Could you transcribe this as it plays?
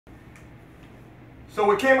So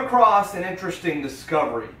we came across an interesting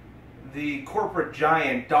discovery. The corporate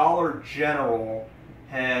giant Dollar General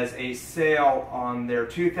has a sale on their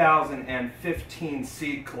 2015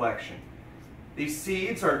 seed collection. These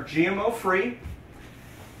seeds are GMO free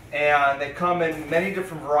and they come in many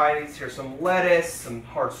different varieties. Here's some lettuce, some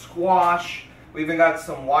hard squash. We even got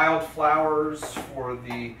some wildflowers for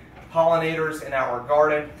the pollinators in our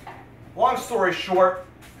garden. Long story short,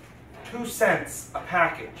 2 cents a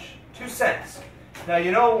package. 2 cents. Now,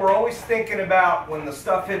 you know, we're always thinking about when the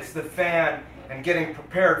stuff hits the fan and getting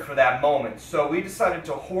prepared for that moment. So we decided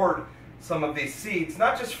to hoard some of these seeds,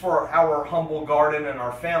 not just for our humble garden and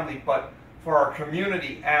our family, but for our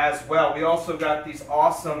community as well. We also got these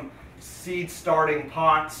awesome seed starting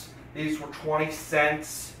pots. These were 20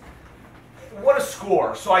 cents. What a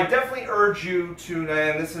score. So I definitely urge you to,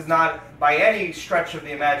 and this is not by any stretch of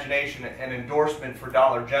the imagination an endorsement for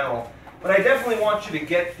Dollar General, but I definitely want you to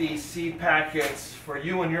get these seed packets for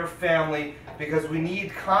you and your family because we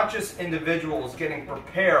need conscious individuals getting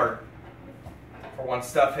prepared for when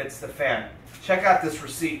stuff hits the fan. Check out this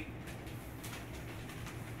receipt.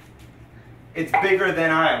 It's bigger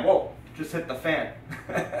than I am. Whoa, just hit the fan.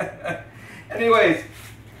 Anyways,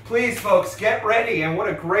 please folks, get ready, and what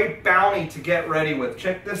a great bounty to get ready with.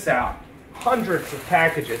 Check this out. Hundreds of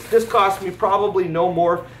packages. This cost me probably no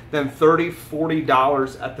more than $30,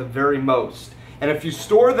 $40 at the very most. And if you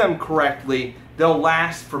store them correctly, they'll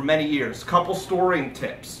last for many years. Couple storing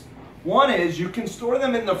tips. One is you can store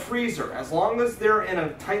them in the freezer. As long as they're in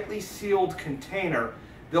a tightly sealed container,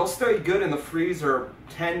 they'll stay good in the freezer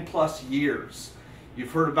 10 plus years.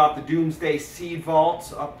 You've heard about the doomsday seed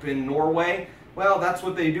vaults up in Norway. Well, that's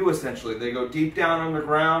what they do essentially. They go deep down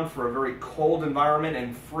underground for a very cold environment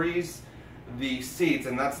and freeze the seeds,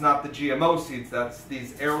 and that's not the GMO seeds, that's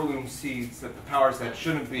these heirloom seeds that the powers that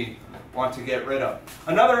shouldn't be want to get rid of.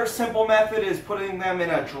 Another simple method is putting them in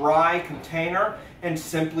a dry container and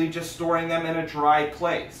simply just storing them in a dry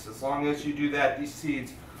place. As long as you do that, these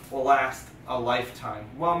seeds will last a lifetime.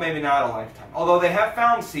 Well, maybe not a lifetime. Although they have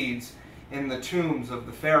found seeds in the tombs of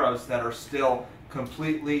the pharaohs that are still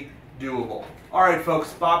completely doable. All right,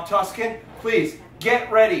 folks, Bob Tuskin, please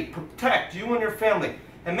get ready, protect you and your family.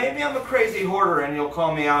 And maybe I'm a crazy hoarder and you'll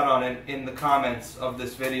call me out on it in the comments of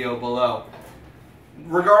this video below.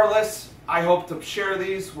 Regardless, I hope to share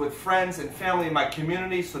these with friends and family in my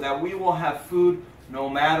community so that we will have food no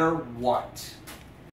matter what.